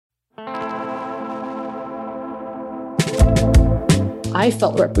I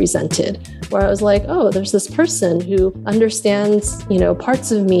felt represented, where I was like, oh, there's this person who understands,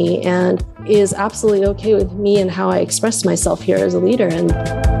 parts of me and is absolutely okay with me and how I express myself here as a leader. And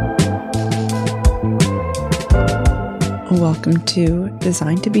welcome to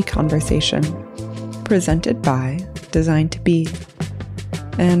Designed to Be Conversation, presented by Designed to Be,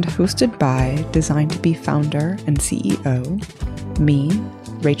 and hosted by Designed to Be founder and CEO, me,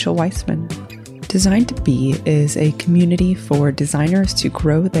 Rachel Weissman. Designed to Be is a community for designers to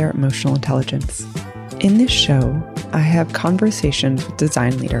grow their emotional intelligence. In this show, I have conversations with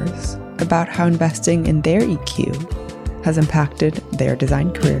design leaders about how investing in their EQ has impacted their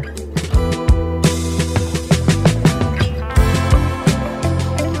design career.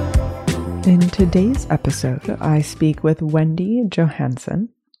 In today's episode, I speak with Wendy Johansson.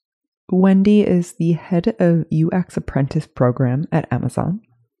 Wendy is the head of UX Apprentice program at Amazon.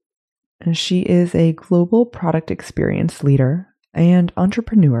 She is a global product experience leader and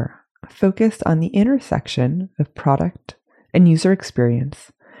entrepreneur focused on the intersection of product and user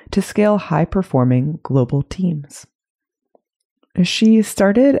experience to scale high-performing global teams. She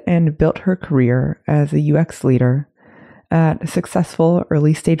started and built her career as a UX leader at successful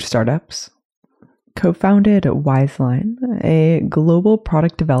early-stage startups, co-founded Wizeline, a global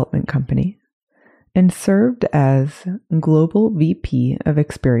product development company, and served as Global VP of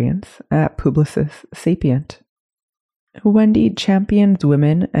Experience at Publicis Sapient. Wendy champions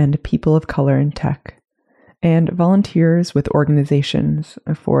women and people of color in tech and volunteers with organizations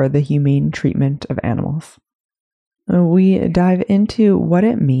for the humane treatment of animals. We dive into what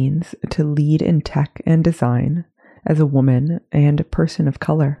it means to lead in tech and design as a woman and a person of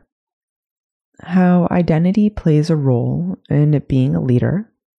color, how identity plays a role in being a leader,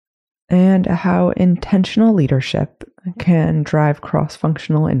 and how intentional leadership can drive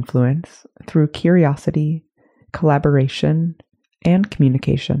cross-functional influence through curiosity, collaboration, and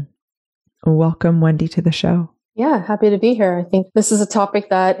communication. Welcome, Wendy, to the show. Yeah, happy to be here. I think this is a topic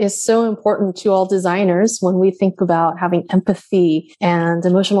that is so important to all designers when we think about having empathy and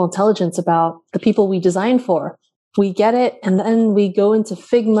emotional intelligence about the people we design for. We get it, and then we go into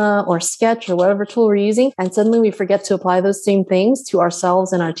Figma or Sketch or whatever tool we're using, and suddenly we forget to apply those same things to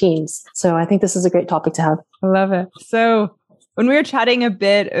ourselves and our teams. So I think this is a great topic to have. I love it. So when we were chatting a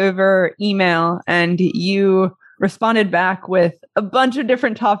bit over email and you responded back with a bunch of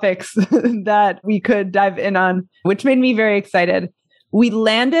different topics that we could dive in on, which made me very excited, we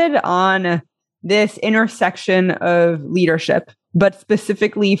landed on this intersection of leadership, but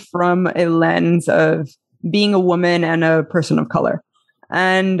specifically from a lens of being a woman and a person of color.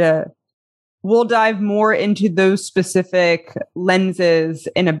 And we'll dive more into those specific lenses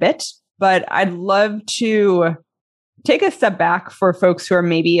in a bit, but I'd love to take a step back for folks who are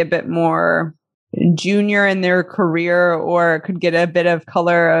maybe a bit more junior in their career or could get a bit of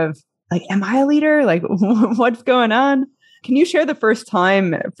color of like, am I a leader? Like, what's going on? Can you share the first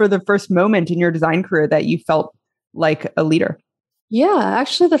time for the first moment in your design career that you felt like a leader? Yeah,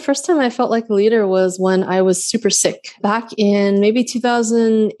 actually, the first time I felt like a leader was when I was super sick. Back in maybe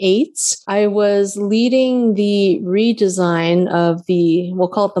 2008, I was leading the redesign of we'll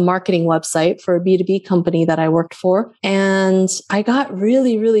call it the marketing website for a B2B company that I worked for. And I got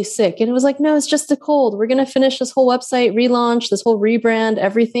really, really sick. And it was like, no, it's just a cold. We're going to finish this whole website relaunch, this whole rebrand,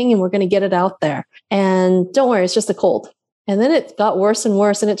 everything, and we're going to get it out there. And don't worry, it's just a cold. And then it got worse and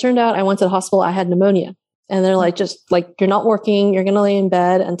worse. And it turned out I went to the hospital, I had pneumonia. And they're like, just like, you're not working, you're going to lay in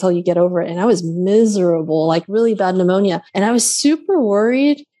bed until you get over it. And I was miserable, like really bad pneumonia. And I was super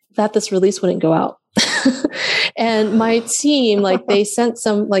worried that this release wouldn't go out. And my team, like they sent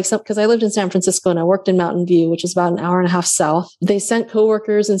some, because I lived in San Francisco and I worked in Mountain View, which is about an hour and a half south. They sent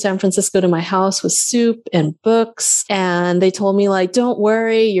coworkers in San Francisco to my house with soup and books. And they told me like, don't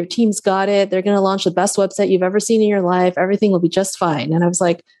worry, your team's got it. They're going to launch the best website you've ever seen in your life. Everything will be just fine. And I was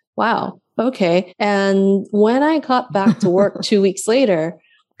like, wow. Okay. And when I got back to work 2 weeks later,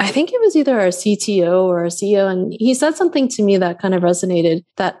 I think it was either our CTO or our CEO, and he said something to me that kind of resonated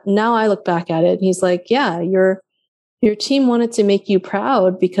that now I look back at it. And he's like, yeah, your team wanted to make you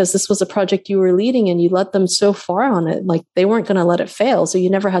proud because this was a project you were leading and you led them so far on it. Like they weren't going to let it fail. So you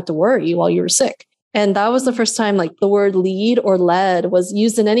never had to worry while you were sick. And that was the first time like the word lead or led was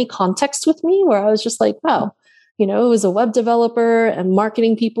used in any context with me where I was just like, wow. It was a web developer and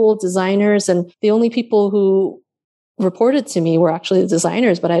marketing people, designers, and the only people who reported to me were actually the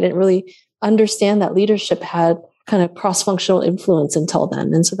designers, but I didn't really understand that leadership had kind of cross-functional influence until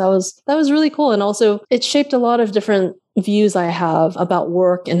then. And so that was really cool. And also it shaped a lot of different views I have about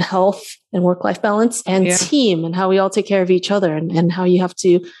work and health and work-life balance and team and how we all take care of each other and how you have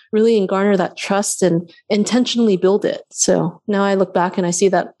to really garner that trust and intentionally build it. So now I look back and I see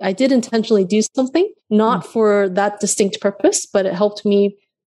that I did intentionally do something, not for that distinct purpose, but it helped me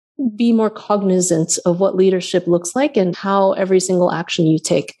be more cognizant of what leadership looks like and how every single action you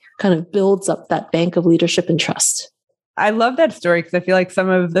take kind of builds up that bank of leadership and trust. I love that story because I feel like some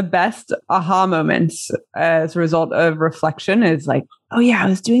of the best aha moments as a result of reflection is like, oh yeah, I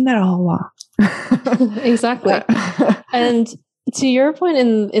was doing that all along. Exactly. And to your point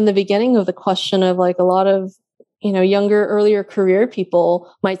in the beginning of the question of like a lot of, younger, earlier career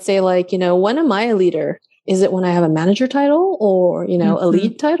people might say like, when am I a leader? Is it when I have a manager title or, a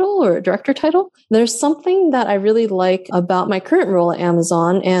lead title or a director title? There's something that I really like about my current role at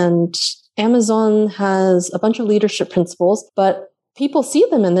Amazon, and Amazon has a bunch of leadership principles, but people see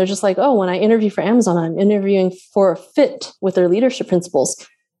them and they're just like, oh, when I interview for Amazon, I'm interviewing for a fit with their leadership principles,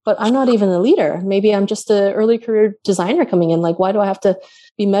 but I'm not even a leader. Maybe I'm just an early career designer coming in. Like, why do I have to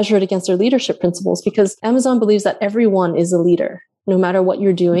be measured against their leadership principles? Because Amazon believes that everyone is a leader, no matter what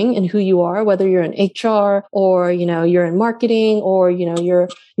you're doing and who you are, whether you're in HR or, you're in marketing or, you're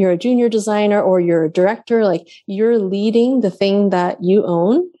a junior designer or you're a director, like you're leading the thing that you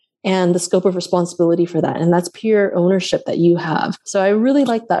own and the scope of responsibility for that. And that's pure ownership that you have. So I really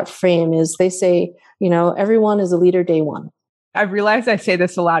like that frame is they say, everyone is a leader day one. I've realized I say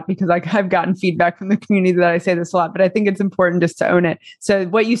this a lot because I've gotten feedback from the community that I say this a lot, but I think it's important just to own it. So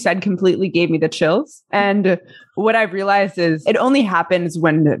what you said completely gave me the chills. And what I've realized is it only happens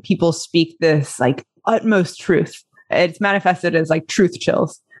when people speak this like utmost truth. It's manifested as like truth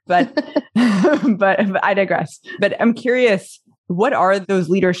chills, but, but I digress. But I'm curious, what are those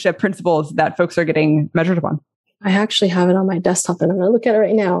leadership principles that folks are getting measured upon? I actually have it on my desktop and I'm going to look at it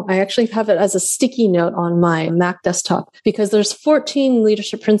right now. I actually have it as a sticky note on my Mac desktop because there's 14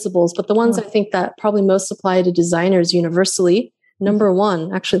 leadership principles, but the ones I think that probably most apply to designers universally. Number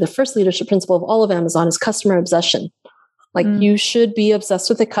one, actually the first leadership principle of all of Amazon is customer obsession. Like you should be obsessed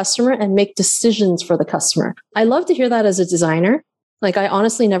with the customer and make decisions for the customer. I love to hear that as a designer. Like I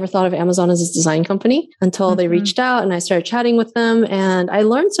honestly never thought of Amazon as a design company until they reached out and I started chatting with them and I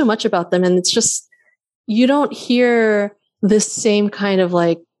learned so much about them. And it's just, you don't hear this same kind of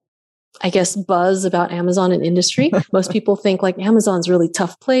like, I guess, buzz about Amazon and industry. Most people think like Amazon's a really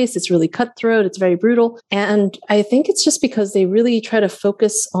tough place. It's really cutthroat. It's very brutal. And I think it's just because they really try to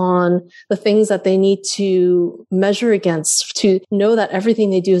focus on the things that they need to measure against to know that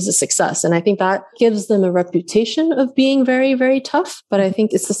everything they do is a success. And I think that gives them a reputation of being very, very tough. But I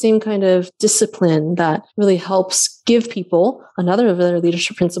think it's the same kind of discipline that really helps give people, another of their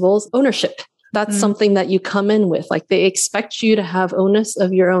leadership principles, ownership. That's something that you come in with. Like they expect you to have onus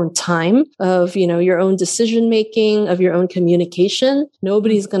of your own time, of, your own decision making, of your own communication.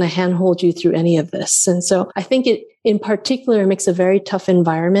 Nobody's going to handhold you through any of this. And so I think it in particular makes a very tough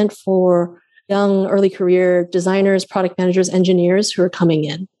environment for young early career designers, product managers, engineers who are coming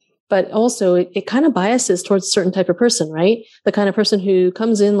in. But also it kind of biases towards a certain type of person, right? The kind of person who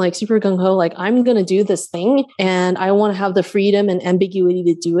comes in like super gung-ho, like I'm going to do this thing and I want to have the freedom and ambiguity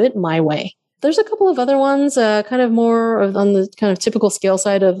to do it my way. There's a couple of other ones, kind of more on the kind of typical scale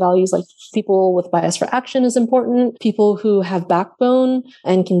side of values, like people with bias for action is important. People who have backbone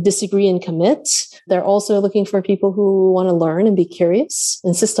and can disagree and commit. They're also looking for people who want to learn and be curious,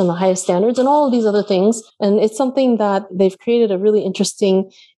 insist on the highest standards and all of these other things. And it's something that they've created a really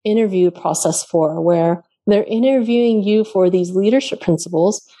interesting interview process for, where they're interviewing you for these leadership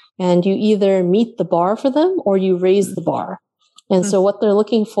principles and you either meet the bar for them or you raise the bar. And so what they're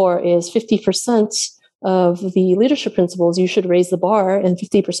looking for is 50% of the leadership principles, you should raise the bar, and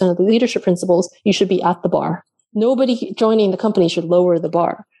 50% of the leadership principles, you should be at the bar. Nobody joining the company should lower the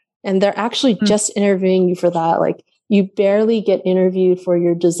bar. And they're actually just interviewing you for that. Like you barely get interviewed for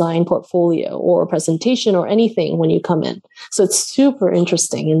your design portfolio or presentation or anything when you come in. So it's super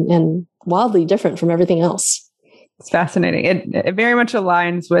interesting and wildly different from everything else. It's fascinating. It very much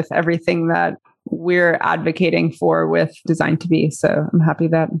aligns with everything that we're advocating for with Design to Be. So I'm happy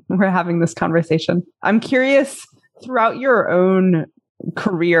that we're having this conversation. I'm curious, throughout your own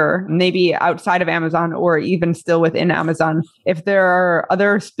career, maybe outside of Amazon or even still within Amazon, if there are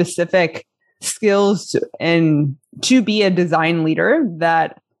other specific skills to be a design leader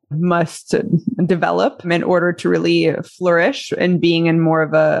that must develop in order to really flourish in being in more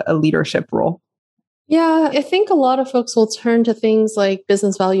of a leadership role. Yeah, I think a lot of folks will turn to things like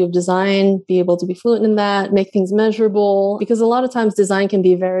business value of design, be able to be fluent in that, make things measurable, because a lot of times design can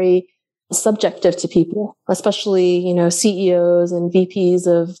be very subjective to people, especially, CEOs and VPs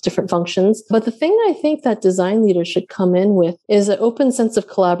of different functions. But the thing I think that design leaders should come in with is an open sense of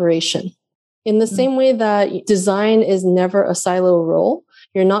collaboration. In the same way that design is never a silo role,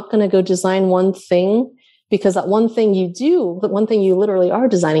 you're not going to go design one thing because that one thing you do, the one thing you literally are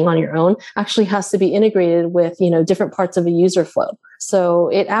designing on your own actually has to be integrated with, different parts of a user flow. So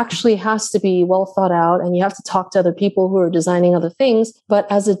it actually has to be well thought out, and you have to talk to other people who are designing other things. But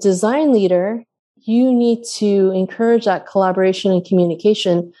as a design leader, you need to encourage that collaboration and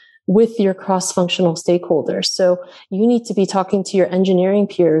communication with your cross-functional stakeholders. So you need to be talking to your engineering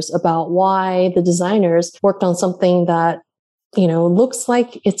peers about why the designers worked on something that looks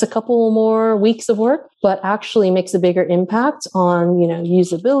like it's a couple more weeks of work, but actually makes a bigger impact on,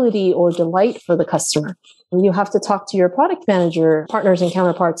 usability or delight for the customer. And you have to talk to your product manager partners and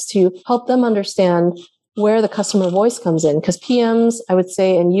counterparts to help them understand where the customer voice comes in. Because PMs, I would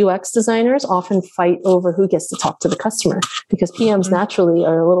say, and UX designers often fight over who gets to talk to the customer, because PMs naturally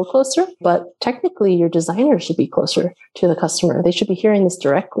are a little closer, but technically your designers should be closer to the customer. They should be hearing this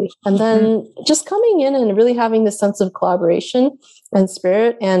directly. And then just coming in and really having this sense of collaboration and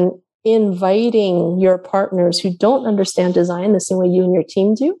spirit, and inviting your partners who don't understand design the same way you and your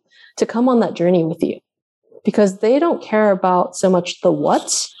team do to come on that journey with you. Because they don't care about so much the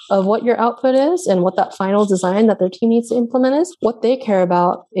what of what your output is and what that final design that their team needs to implement is. What they care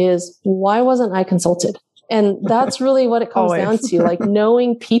about is, why wasn't I consulted? And that's really what it comes down to, like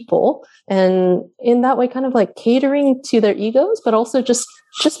knowing people, and in that way, kind of like catering to their egos, but also just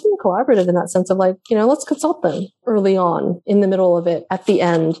being collaborative in that sense of like, let's consult them early on, in the middle of it, at the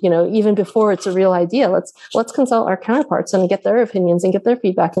end, even before it's a real idea. Let's consult our counterparts and get their opinions and get their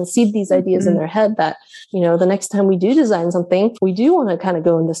feedback and seed these ideas in their head that, the next time we do design something, we do want to kind of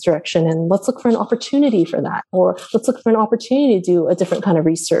go in this direction, and let's look for an opportunity for that, or let's look for an opportunity to do a different kind of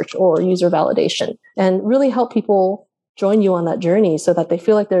research or user validation, and really help people join you on that journey so that they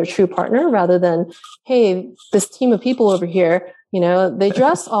feel like they're a true partner, rather than, hey, this team of people over here, they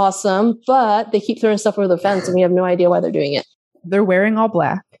dress awesome, but they keep throwing stuff over the fence and we have no idea why they're doing it. They're wearing all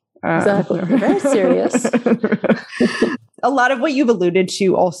black. Exactly. They're very serious. A lot of what you've alluded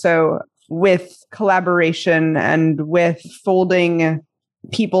to also with collaboration and with folding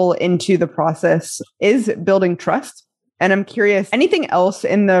people into the process is building trust. And I'm curious, anything else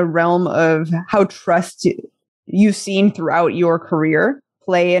in the realm of how trust you've seen throughout your career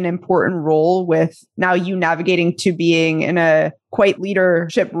play an important role with now you navigating to being in a quite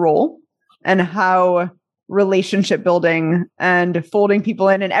leadership role, and how relationship building and folding people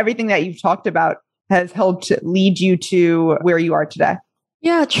in and everything that you've talked about has helped lead you to where you are today?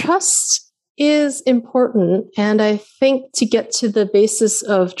 Yeah, trust is important. And I think to get to the basis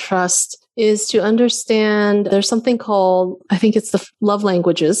of trust is to understand there's something called, I think it's the love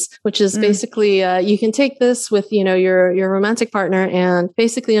languages, which is basically, you can take this with, your romantic partner and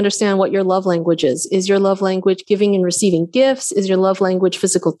basically understand what your love language is. Is your love language giving and receiving gifts? Is your love language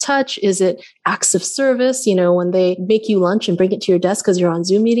physical touch? Is it acts of service? When they make you lunch and bring it to your desk because you're on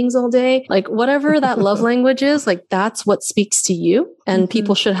Zoom meetings all day, like whatever that love language is, like that's what speaks to you. And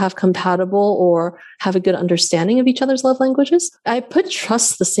people should have compatible or have a good understanding of each other's love languages. I put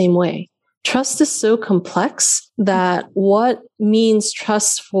trust the same way. Trust is so complex that what means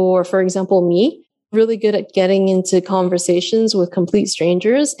trust for example, me, really good at getting into conversations with complete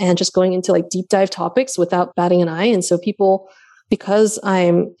strangers and just going into like deep dive topics without batting an eye. And so people, because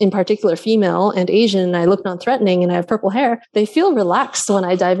I'm in particular female and Asian and I look non-threatening and I have purple hair, they feel relaxed when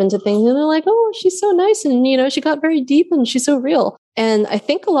I dive into things and they're like, oh, she's so nice. And, she got very deep and she's so real. And I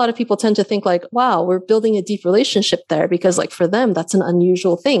think a lot of people tend to think like, wow, we're building a deep relationship there because like for them, that's an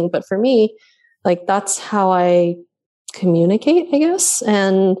unusual thing. But for me, like that's how I communicate, I guess.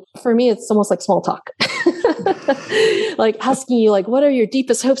 And for me, it's almost like small talk. Like asking you like, what are your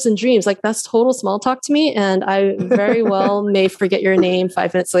deepest hopes and dreams? Like that's total small talk to me. And I very well may forget your name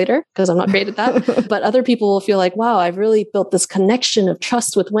 5 minutes later because I'm not great at that. But other people will feel like, wow, I've really built this connection of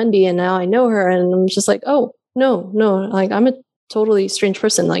trust with Wendy. And now I know her. And I'm just like, oh, no, like I'm a totally strange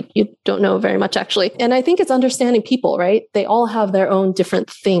person. Like you don't know very much actually. And I think it's understanding people, right? They all have their own different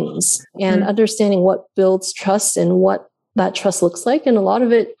things and understanding what builds trust and what that trust looks like. And a lot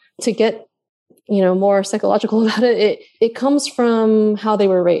of it, to get more psychological about it, it comes from how they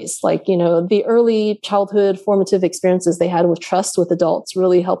were raised. Like, the early childhood formative experiences they had with trust with adults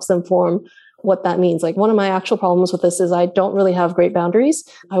really helps them form what that means. Like one of my actual problems with this is I don't really have great boundaries.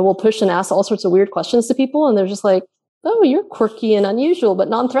 I will push and ask all sorts of weird questions to people and they're just like, oh, you're quirky and unusual, but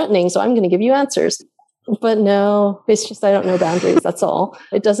non-threatening. So I'm going to give you answers. But no, it's just I don't know boundaries. That's all.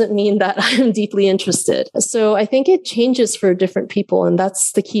 It doesn't mean that I'm deeply interested. So I think it changes for different people. And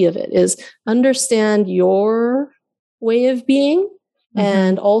that's the key of it is understand your way of being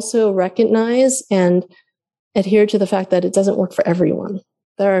and also recognize and adhere to the fact that it doesn't work for everyone.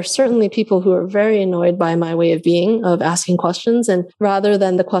 There are certainly people who are very annoyed by my way of being, of asking questions. And rather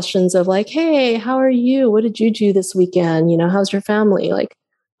than the questions of like, hey, how are you? What did you do this weekend? You know, how's your family? Like,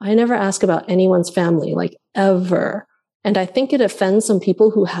 I never ask about anyone's family, like ever. And I think it offends some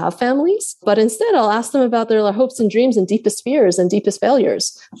people who have families, but instead I'll ask them about their hopes and dreams and deepest fears and deepest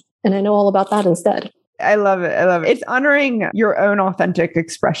failures. And I know all about that instead. I love it. I love it. It's honoring your own authentic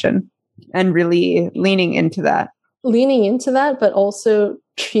expression and really leaning into that. Leaning into that, but also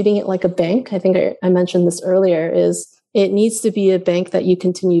treating it like a bank. I think I mentioned this earlier is it needs to be a bank that you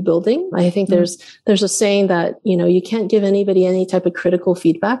continue building. I think there's a saying that, you know, you can't give anybody any type of critical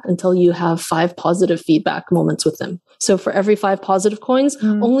feedback until you have 5 positive feedback moments with them. So for every 5 positive coins,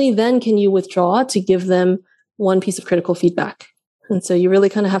 only then can you withdraw to give them 1 piece of critical feedback. And so you really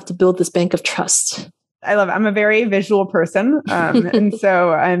kind of have to build this bank of trust. I love it. I'm a very visual person. And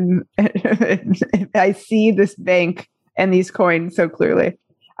so I see this bank and these coins so clearly.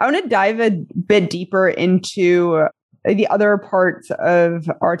 I want to dive a bit deeper into the other parts of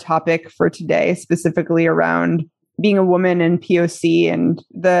our topic for today, specifically around being a woman in POC and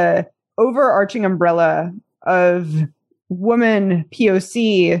the overarching umbrella of woman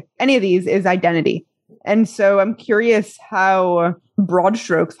POC. Any of these is identity. And so I'm curious how broad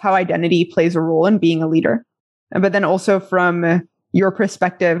strokes, how identity plays a role in being a leader. But then also from your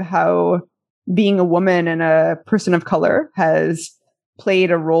perspective, how being a woman and a person of color has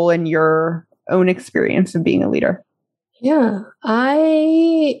played a role in your own experience of being a leader. Yeah,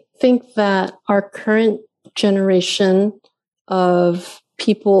 I think that our current generation of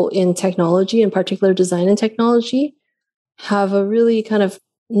people in technology, in particular design and technology, have a really kind of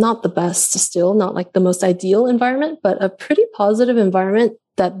not the best still, not like the most ideal environment, but a pretty positive environment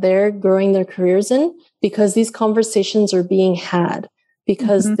that they're growing their careers in because these conversations are being had,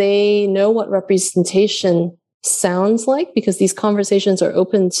 because they know what representation sounds like, because these conversations are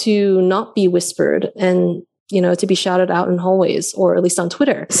open to not be whispered and, you know, to be shouted out in hallways or at least on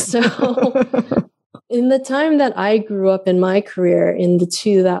Twitter. So in the time that I grew up in my career in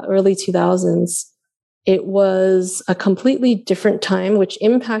the early 2000s, it was a completely different time, which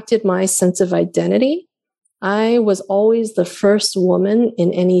impacted my sense of identity. I was always the first woman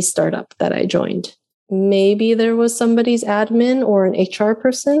in any startup that I joined. Maybe there was somebody's admin or an HR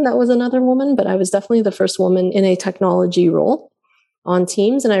person that was another woman, but I was definitely the first woman in a technology role on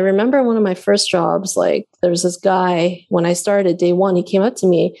teams. And I remember one of my first jobs, like there was this guy when I started day one, he came up to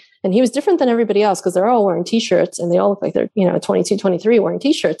me and he was different than everybody else because they're all wearing t-shirts and they all look like they're, 22, 23 wearing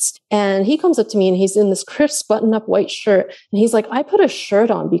t-shirts. And he comes up to me and he's in this crisp button up white shirt. And he's like, I put a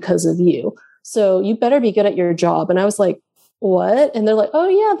shirt on because of you. So you better be good at your job. And I was like, what? And they're like, oh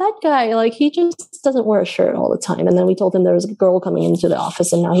yeah, that guy, like he just doesn't wear a shirt all the time. And then we told him there was a girl coming into the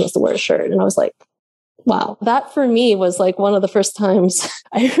office and now he has to wear a shirt. And I was like, wow, that for me was like one of the first times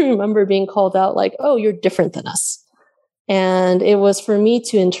I remember being called out like, oh, you're different than us. And it was for me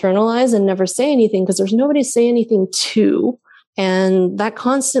to internalize and never say anything because there's nobody to say anything to. And that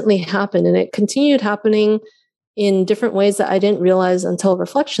constantly happened. And it continued happening in different ways that I didn't realize until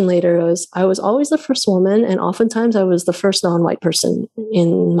reflection later. I was always the first woman. And oftentimes I was the first non-white person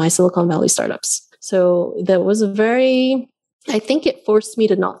in my Silicon Valley startups. So that was I think it forced me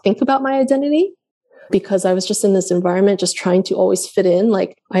to not think about my identity, because I was just in this environment, just trying to always fit in.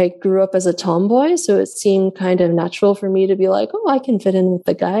 Like I grew up as a tomboy, so it seemed kind of natural for me to be like, oh, I can fit in with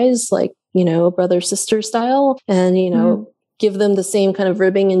the guys, like, brother, sister style, and, give them the same kind of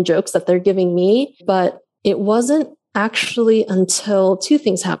ribbing and jokes that they're giving me. But it wasn't actually until 2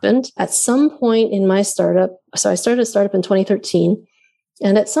 things happened. At some point in my startup, so I started a startup in 2013.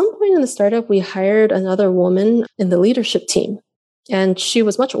 And at some point in the startup, we hired another woman in the leadership team. And she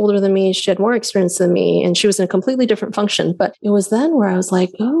was much older than me. She had more experience than me. And she was in a completely different function. But it was then where I was like,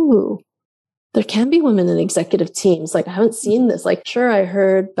 oh, there can be women in executive teams. Like, I haven't seen this. Like, sure, I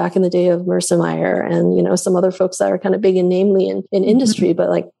heard back in the day of Marissa Mayer and, some other folks that are kind of big and namely in industry. But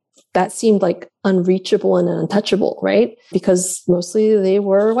like, that seemed like unreachable and untouchable, right? Because mostly they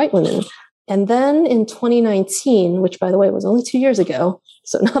were white women. And then in 2019, which by the way was only 2 years ago,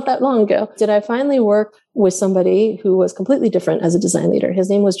 so not that long ago, did I finally work with somebody who was completely different as a design leader. His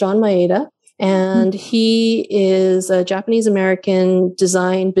name was John Maeda, and he is a Japanese-American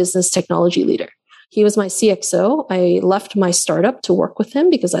design business technology leader. He was my CXO. I left my startup to work with him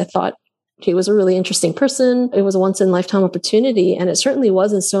because I thought he was a really interesting person. It was a once-in-a-lifetime opportunity, and it certainly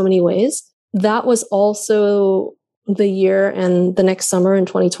was in so many ways. that was also the year and the next summer in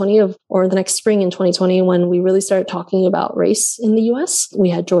 2020 or the next spring in 2020 when we really started talking about race in the US. We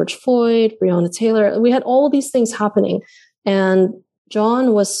had George Floyd, Breonna Taylor. We had all of these things happening. And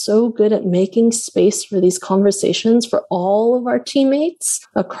John was so good at making space for these conversations for all of our teammates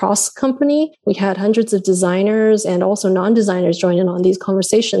across the company. We had hundreds of designers and also non-designers join in on these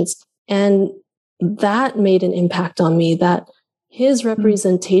conversations. And that made an impact on me, that his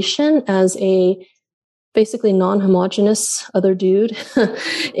representation as a basically non-homogenous other dude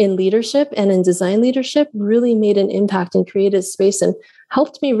in leadership and in design leadership really made an impact and created space and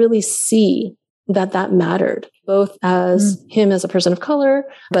helped me really see that mattered, both as him as a person of color,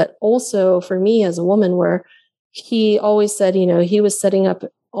 but also for me as a woman, where he always said, he was setting up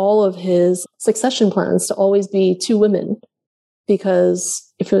all of his succession plans to always be two women,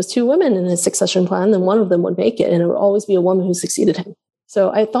 because if it was two women in his succession plan, then one of them would make it and it would always be a woman who succeeded him. So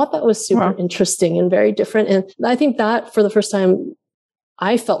I thought that was super interesting and very different. And I think that for the first time,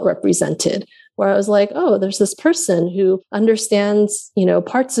 I felt represented, where I was like, oh, there's this person who understands,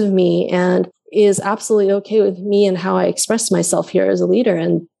 parts of me and is absolutely okay with me and how I express myself here as a leader.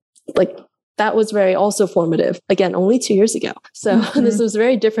 And like, that was very also formative. Again, only 2 years ago. So this was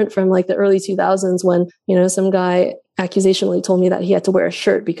very different from like the early 2000s when, some guy accusationally told me that he had to wear a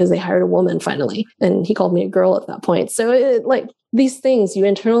shirt because they hired a woman finally. And he called me a girl at that point. So these things you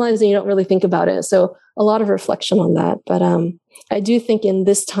internalize and you don't really think about it. So a lot of reflection on that. But I do think in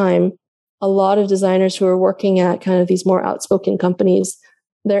this time, a lot of designers who are working at kind of these more outspoken companies,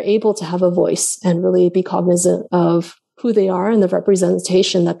 they're able to have a voice and really be cognizant of who they are and the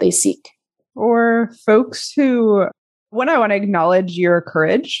representation that they seek. Or folks who, one, I want to acknowledge your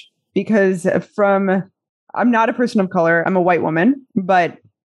courage, because I'm not a person of color, I'm a white woman, but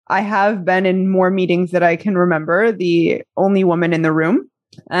I have been in more meetings that I can remember, the only woman in the room.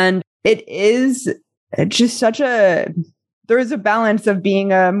 And it is just there is a balance of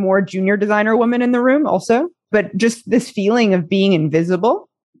being a more junior designer woman in the room also, but just this feeling of being invisible.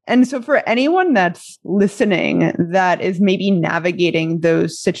 And so for anyone that's listening that is maybe navigating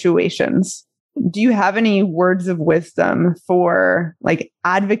those situations, do you have any words of wisdom for like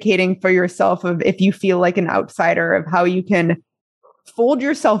advocating for yourself of if you feel like an outsider, of how you can fold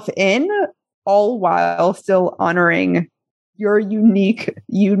yourself in all while still honoring your unique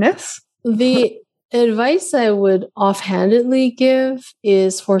you-ness? The advice I would offhandedly give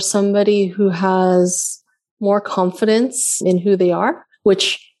is for somebody who has more confidence in who they are,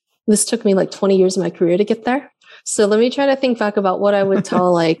 which this took me like 20 years of my career to get there. So let me try to think back about what I would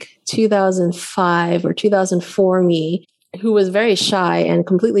tell like 2005 or 2004 me, who was very shy and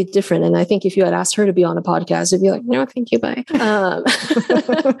completely different. And I think if you had asked her to be on a podcast, it'd be like, no, thank you, bye.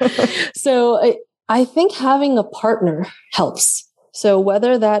 So I think having a partner helps. So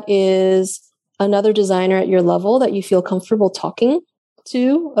whether that is another designer at your level that you feel comfortable talking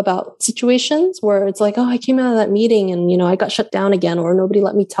to about situations where it's like, oh, I came out of that meeting and, I got shut down again, or nobody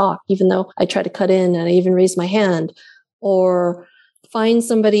let me talk, even though I tried to cut in and I even raised my hand. Or find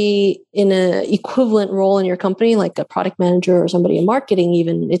somebody in an equivalent role in your company, like a product manager or somebody in marketing,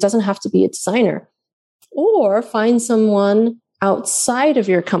 even. It doesn't have to be a designer. Or find someone outside of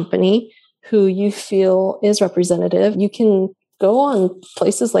your company who you feel is representative. You can go on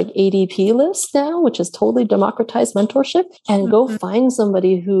places like ADP List now, which has totally democratized mentorship, and go find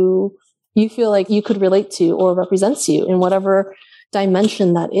somebody who you feel like you could relate to or represents you in whatever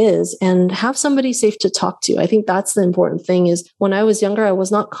dimension that is, and have somebody safe to talk to. I think that's the important thing. Is when I was younger, I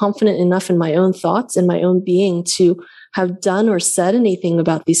was not confident enough in my own thoughts and my own being to have done or said anything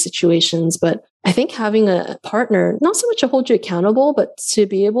about these situations. But I think having a partner, not so much to hold you accountable, but to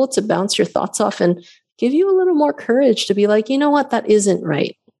be able to bounce your thoughts off and give you a little more courage to be like, you know what, that isn't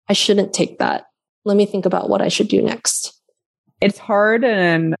right. I shouldn't take that. Let me think about what I should do next. It's hard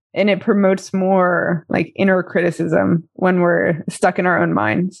and it promotes more like inner criticism when we're stuck in our own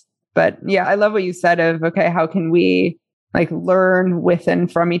minds. But yeah, I love what you said of, okay, how can we like learn with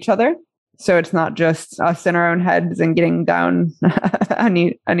and from each other? So it's not just us in our own heads and getting down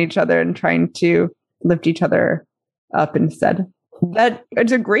on each other and trying to lift each other up instead. That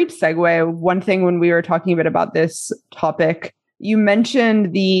it's a great segue. One thing when we were talking a bit about this topic, you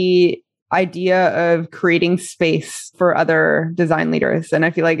mentioned the idea of creating space for other design leaders. And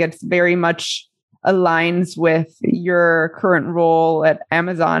I feel like it's very much aligns with your current role at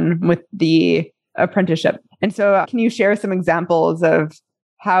Amazon with the apprenticeship. And so can you share some examples of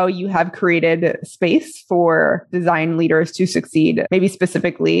how you have created space for design leaders to succeed, maybe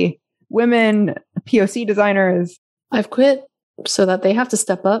specifically women, POC designers? I've quit so that they have to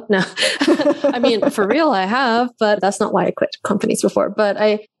step up. No, I mean, for real, I have, but that's not why I quit companies before. But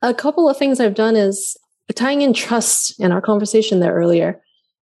a couple of things I've done is tying in trust in our conversation there earlier.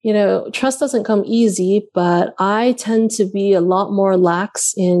 Trust doesn't come easy, but I tend to be a lot more I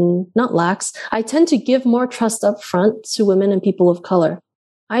tend to give more trust up front to women and people of color.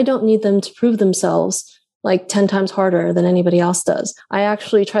 I don't need them to prove themselves like 10 times harder than anybody else does. I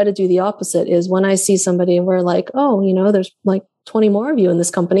actually try to do the opposite, is when I see somebody and we're like, oh, there's like 20 more of you in this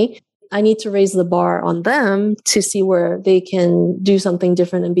company, I need to raise the bar on them to see where they can do something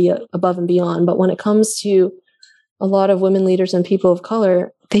different and be above and beyond. But when it comes to a lot of women leaders and people of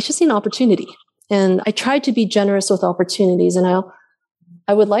color, they just need opportunity. And I try to be generous with opportunities. And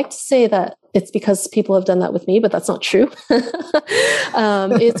I would like to say that it's because people have done that with me, but that's not true.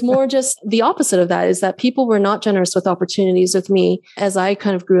 It's more just the opposite of that, is that people were not generous with opportunities with me as I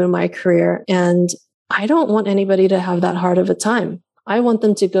kind of grew in my career. And I don't want anybody to have that hard of a time. I want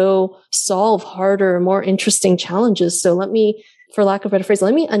them to go solve harder, more interesting challenges. So for lack of a better phrase,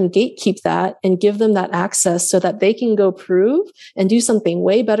 let me ungatekeep that and give them that access so that they can go prove and do something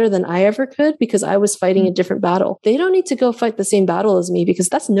way better than I ever could, because I was fighting a different battle. They don't need to go fight the same battle as me, because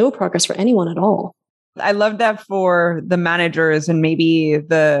that's no progress for anyone at all. I love that for the managers and maybe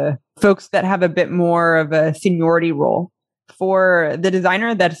the folks that have a bit more of a seniority role. For the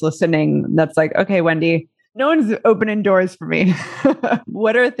designer that's listening, that's like, okay, Wendy, no one's opening doors for me.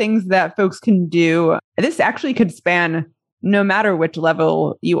 What are things that folks can do? This actually could span no matter which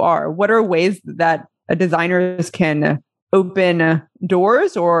level you are. What are ways that designers can open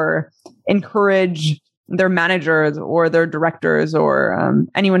doors or encourage their managers or their directors or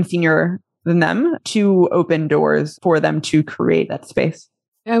anyone senior than them to open doors for them to create that space?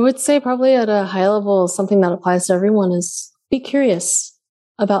 I would say probably at a high level, something that applies to everyone is be curious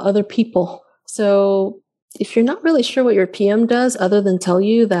about other people. So if you're not really sure what your PM does, other than tell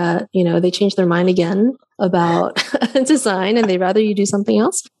you that, they changed their mind again about design and they'd rather you do something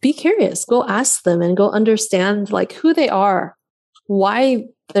else, be curious. Go ask them and go understand like who they are, why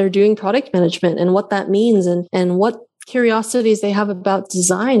they're doing product management and what that means, and what curiosities they have about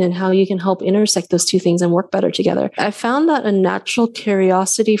design and how you can help intersect those two things and work better together. I found that a natural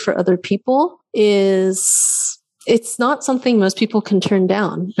curiosity for other people it's not something most people can turn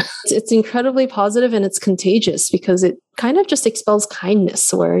down. It's incredibly positive and it's contagious because it kind of just expels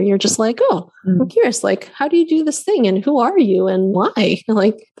kindness, where you're just like, oh, I'm curious. Like, how do you do this thing? And who are you and why?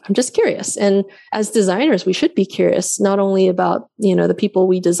 Like, I'm just curious. And as designers, we should be curious, not only about, the people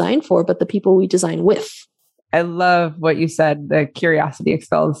we design for, but the people we design with. I love what you said. The curiosity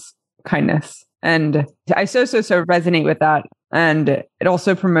expels kindness. And I so resonate with that. And it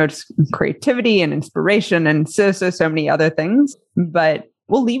also promotes creativity and inspiration and so many other things. But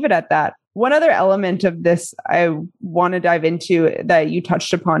we'll leave it at that. One other element of this I want to dive into that you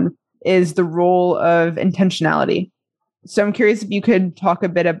touched upon is the role of intentionality. So I'm curious if you could talk a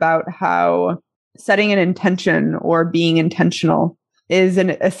bit about how setting an intention or being intentional is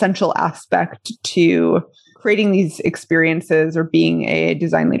an essential aspect to creating these experiences or being a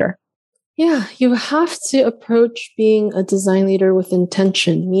design leader. Yeah, you have to approach being a design leader with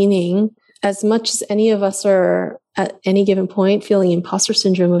intention, meaning as much as any of us are at any given point feeling imposter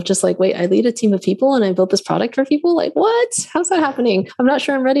syndrome of just like, wait, I lead a team of people and I built this product for people. Like, what? How's that happening? I'm not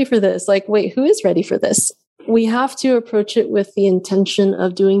sure I'm ready for this. Like, wait, who is ready for this? We have to approach it with the intention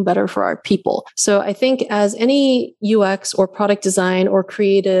of doing better for our people. So I think as any UX or product design or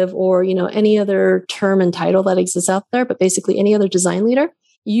creative or, any other term and title that exists out there, but basically any other design leader,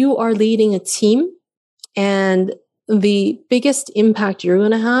 you are leading a team, and the biggest impact you're going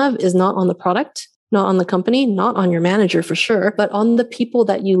to have is not on the product, not on the company, not on your manager for sure, but on the people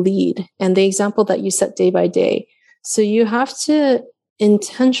that you lead and the example that you set day by day. So you have to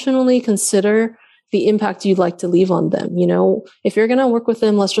intentionally consider the impact you'd like to leave on them. If you're going to work with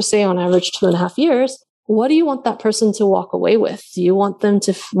them, let's just say on average 2.5 years, what do you want that person to walk away with? Do you want them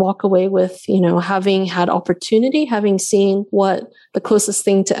to walk away with, having had opportunity, having seen what the closest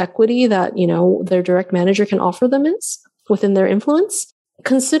thing to equity that, their direct manager can offer them is within their influence?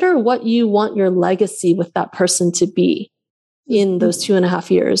 Consider what you want your legacy with that person to be in those 2.5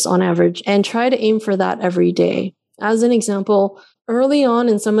 years on average, and try to aim for that every day. As an example, early on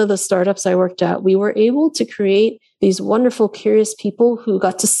in some of the startups I worked at, we were able to create these wonderful, curious people who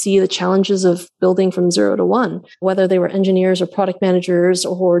got to see the challenges of building from 0 to 1, whether they were engineers or product managers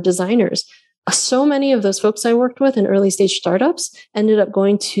or designers. so many of those folks I worked with in early stage startups ended up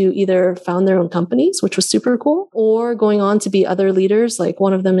going to either found their own companies, which was super cool, or going on to be other leaders. Like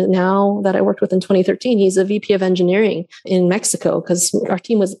one of them now that I worked with in 2013, he's a VP of engineering in Mexico because our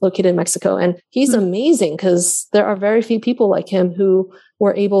team was located in Mexico. And he's amazing because there are very few people like him who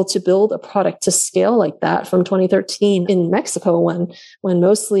were able to build a product to scale like that from 2013 in Mexico when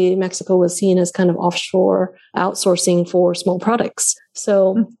mostly Mexico was seen as kind of offshore outsourcing for small products.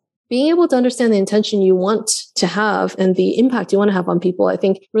 So being able to understand the intention you want to have and the impact you want to have on people, I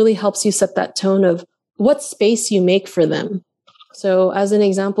think really helps you set that tone of what space you make for them. So as an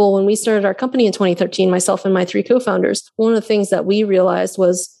example, when we started our company in 2013, myself and my 3 co-founders, one of the things that we realized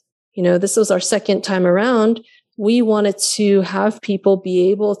was, this was our second time around. We wanted to have people be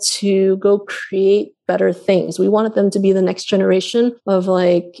able to go create better things. We wanted them to be the next generation of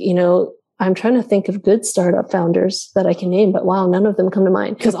I'm trying to think of good startup founders that I can name, but wow, none of them come to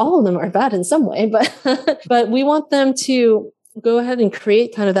mind because all of them are bad in some way. But we want them to go ahead and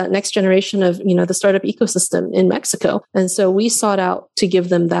create kind of that next generation of, the startup ecosystem in Mexico. And so we sought out to give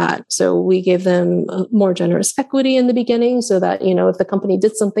them that. So we gave them more generous equity in the beginning so that, if the company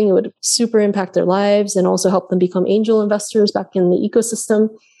did something, it would super impact their lives and also help them become angel investors back in the ecosystem.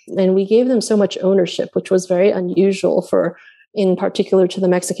 And we gave them so much ownership, which was very unusual in particular to the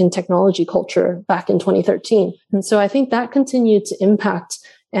Mexican technology culture back in 2013. And so I think that continued to impact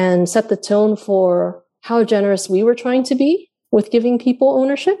and set the tone for how generous we were trying to be with giving people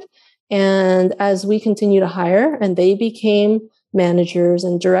ownership. And as we continue to hire and they became managers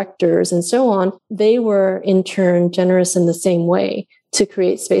and directors and so on, they were in turn generous in the same way to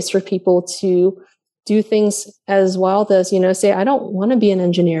create space for people to do things as wild as, say, I don't want to be an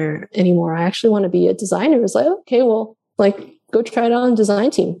engineer anymore. I actually want to be a designer. It's like, okay, well, go try it on a design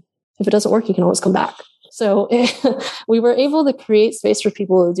team. If it doesn't work, you can always come back. So we were able to create space for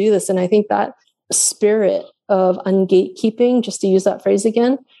people to do this. And I think that spirit of ungatekeeping, just to use that phrase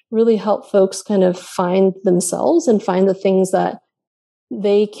again, really helped folks kind of find themselves and find the things that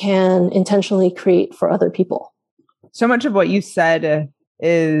they can intentionally create for other people. So much of what you said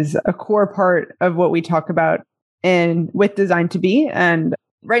is a core part of what we talk about with Design to Be. And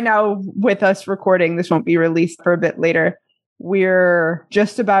right now, with us recording, this won't be released for a bit later. We're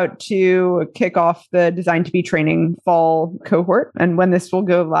just about to kick off the Design to Be training fall cohort. And when this will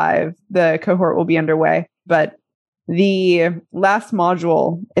go live, the cohort will be underway. But the last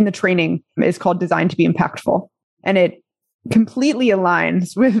module in the training is called Design to Be Impactful. And it completely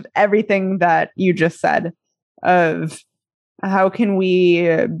aligns with everything that you just said of how can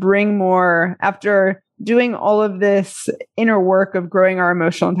we bring more after doing all of this inner work of growing our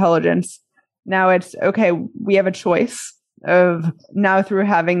emotional intelligence. Now it's okay, we have a choice of now through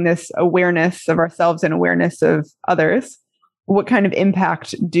having this awareness of ourselves and awareness of others, what kind of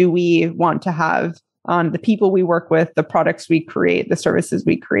impact do we want to have on the people we work with, the products we create, the services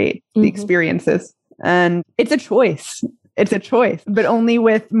we create, the experiences. And it's a choice. It's a choice, but only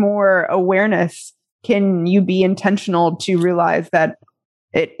with more awareness can you be intentional to realize that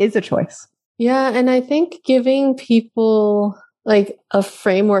it is a choice. Yeah. And I think giving people a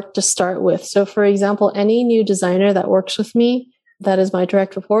framework to start with. So for example, any new designer that works with me, that is my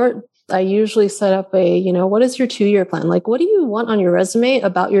direct report, I usually set up what is your 2-year plan? What do you want on your resume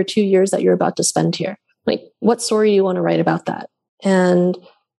about your 2 years that you're about to spend here? What story do you want to write about that? And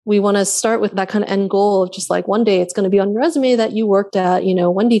we want to start with that kind of end goal of just one day it's going to be on your resume that you worked at,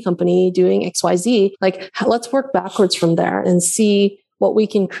 Wendy Company doing XYZ. Let's work backwards from there and see what we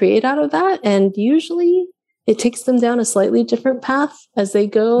can create out of that. And usually it takes them down a slightly different path as they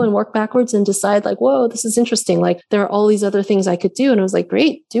go and work backwards and decide whoa, this is interesting. There are all these other things I could do. And I was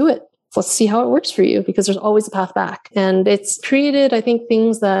great, do it. Let's see how it works for you because there's always a path back. And it's created, I think,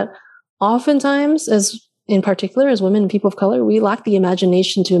 things that oftentimes, in particular, as women and people of color, we lack the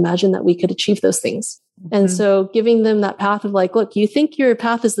imagination to imagine that we could achieve those things. And so giving them that path of look, you think your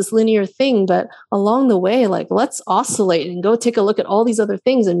path is this linear thing, but along the way, let's oscillate and go take a look at all these other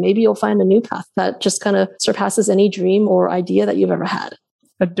things. And maybe you'll find a new path that just kind of surpasses any dream or idea that you've ever had.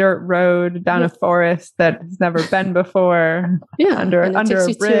 A dirt road down a forest that has never been before. Yeah. Under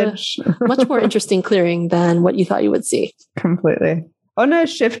a bridge. Much more interesting clearing than what you thought you would see. Completely. I want to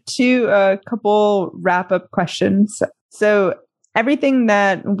shift to a couple wrap-up questions. So everything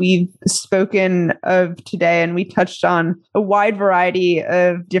that we've spoken of today, and we touched on a wide variety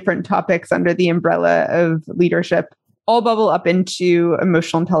of different topics under the umbrella of leadership, all bubble up into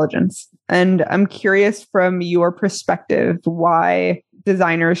emotional intelligence. And I'm curious from your perspective, why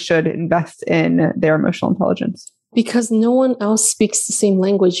designers should invest in their emotional intelligence. Because no one else speaks the same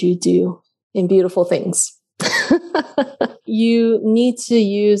language you do in beautiful things. you need to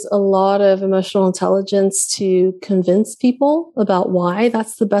use a lot of emotional intelligence to convince people about why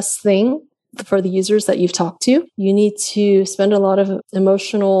that's the best thing for the users that you've talked to. You need to spend a lot of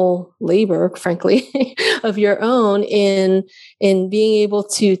emotional labor, frankly, of your own in being able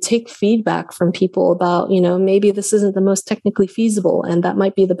to take feedback from people about, maybe this isn't the most technically feasible and that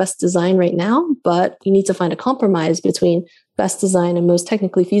might be the best design right now, but you need to find a compromise between best design and most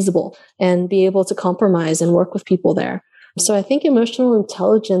technically feasible and be able to compromise and work with people there. So I think emotional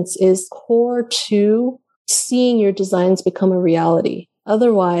intelligence is core to seeing your designs become a reality.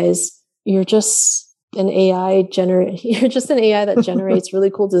 Otherwise, you're just an AI that generates really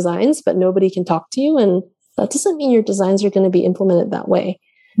cool designs, but nobody can talk to you. And that doesn't mean your designs are going to be implemented that way.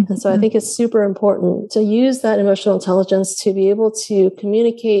 And so I think it's super important to use that emotional intelligence to be able to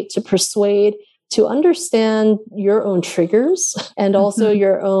communicate, to persuade, to understand your own triggers and also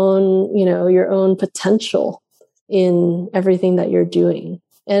your own potential in everything that you're doing.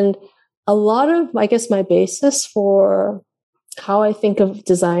 And a lot of, I guess, my basis for how I think of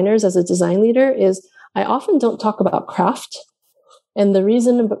designers as a design leader is I often don't talk about craft. And the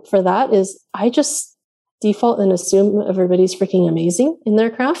reason for that is I just default and assume everybody's freaking amazing in their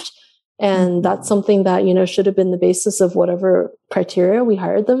craft. And that's something that, should have been the basis of whatever criteria we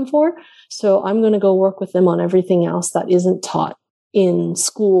hired them for. So I'm going to go work with them on everything else that isn't taught in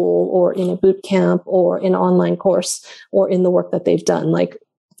school or in a boot camp or in an online course or in the work that they've done. Like,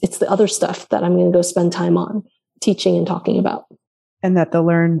 it's the other stuff that I'm going to go spend time on teaching and talking about. And that they'll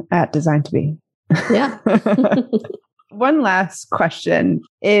learn at Design to Be. Yeah. One last question.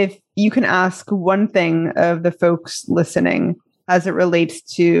 If you can ask one thing of the folks listening as it relates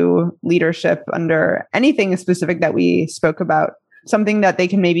to leadership under anything specific that we spoke about, something that they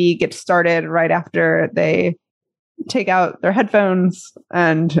can maybe get started right after they take out their headphones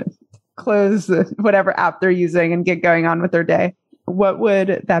and close whatever app they're using and get going on with their day, what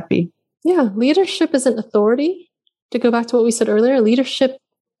would that be? Yeah, leadership isn't authority. To go back to what we said earlier, I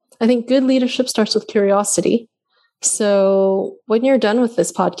think good leadership starts with curiosity. So when you're done with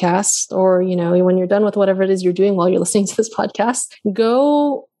this podcast, or, when you're done with whatever it is you're doing while you're listening to this podcast,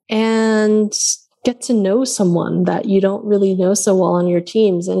 go and get to know someone that you don't really know so well on your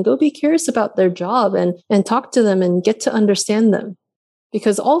teams, and go be curious about their job and talk to them and get to understand them.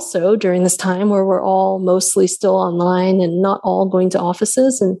 Because also during this time where we're all mostly still online and not all going to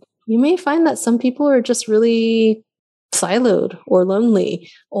offices, and you may find that some people are just really siloed or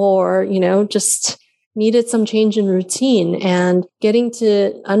lonely or, just needed some change in routine, and getting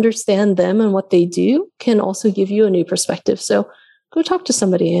to understand them and what they do can also give you a new perspective. So go talk to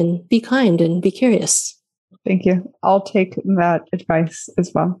somebody and be kind and be curious. Thank you. I'll take that advice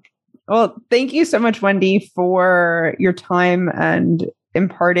as well. Well, thank you so much, Wendy, for your time and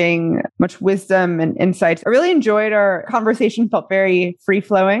imparting much wisdom and insights. I really enjoyed our conversation, felt very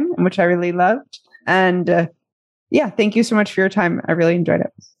free-flowing, which I really loved. And thank you so much for your time. I really enjoyed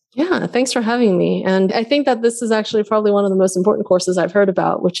it. Yeah, thanks for having me. And I think that this is actually probably one of the most important courses I've heard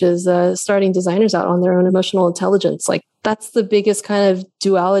about, which is starting designers out on their own emotional intelligence. Like, that's the biggest kind of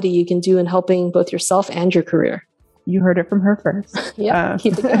duality you can do in helping both yourself and your career. You heard it from her first. Yeah,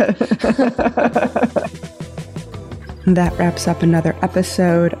 keep it going. That wraps up another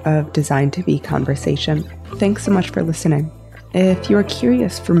episode of Design to Be Conversation. Thanks so much for listening. If you're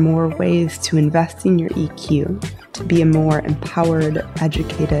curious for more ways to invest in your EQ, to be a more empowered,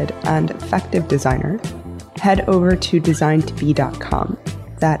 educated, and effective designer, head over to designtobe.com.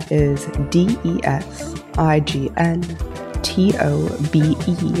 That is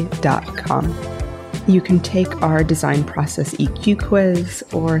DESIGNTOBE.com. You can take our Design Process EQ quiz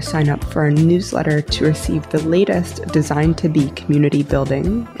or sign up for our newsletter to receive the latest Design to Be community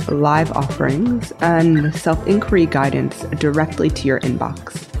building, live offerings, and self-inquiry guidance directly to your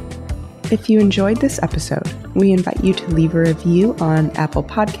inbox. If you enjoyed this episode, we invite you to leave a review on Apple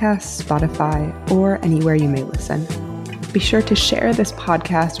Podcasts, Spotify, or anywhere you may listen. Be sure to share this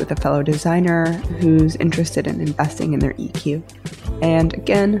podcast with a fellow designer who's interested in investing in their EQ. And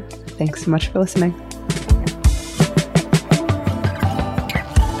again, thanks so much for listening.